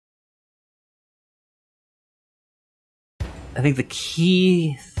I think the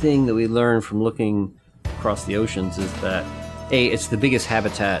key thing that we learn from looking across the oceans is that, A, it's the biggest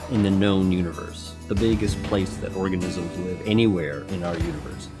habitat in the known universe, the biggest place that organisms live anywhere in our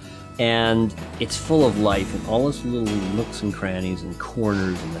universe. And it's full of life in all its little nooks and crannies and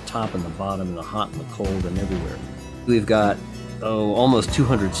corners and the top and the bottom and the hot and the cold and everywhere. We've got, almost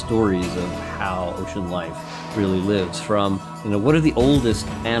 200 stories of how ocean life really lives, from, what are the oldest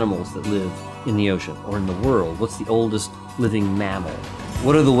animals that live in the ocean or in the world? What's the oldest living mammal?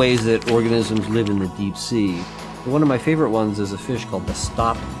 What are the ways that organisms live in the deep sea? One of my favorite ones is a fish called the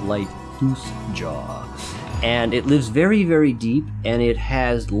stoplight goosejaw. And it lives very, very deep, and it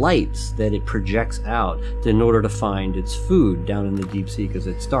has lights that it projects out in order to find its food down in the deep sea because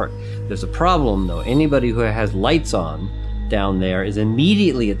it's dark. There's a problem, though. Anybody who has lights on down there is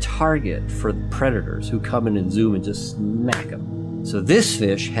immediately a target for predators who come in and zoom and just smack them. So this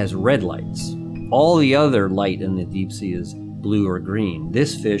fish has red lights. All the other light in the deep sea is blue or green.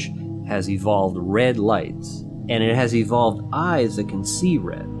 This fish has evolved red lights, and it has evolved eyes that can see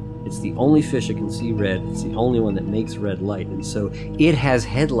red. It's the only fish that can see red. It's the only one that makes red light. And so it has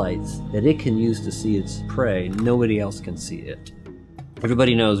headlights that it can use to see its prey. Nobody else can see it.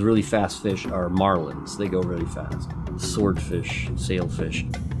 Everybody knows really fast fish are marlins. They go really fast. Swordfish, sailfish.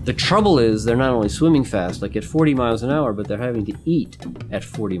 The trouble is they're not only swimming fast, like at 40 miles an hour, but they're having to eat at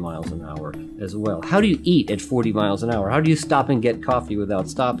 40 miles an hour as well. How do you eat at 40 miles an hour? How do you stop and get coffee without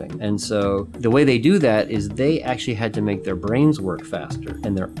stopping? And so the way they do that is they actually had to make their brains work faster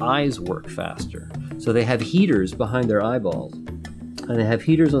and their eyes work faster. So they have heaters behind their eyeballs, and they have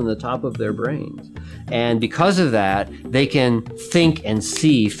heaters on the top of their brains. And because of that, they can think and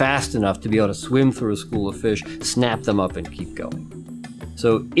see fast enough to be able to swim through a school of fish, snap them up, and keep going.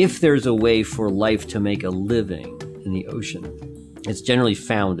 So if there's a way for life to make a living in the ocean, it's generally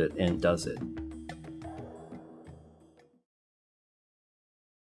found it and does it.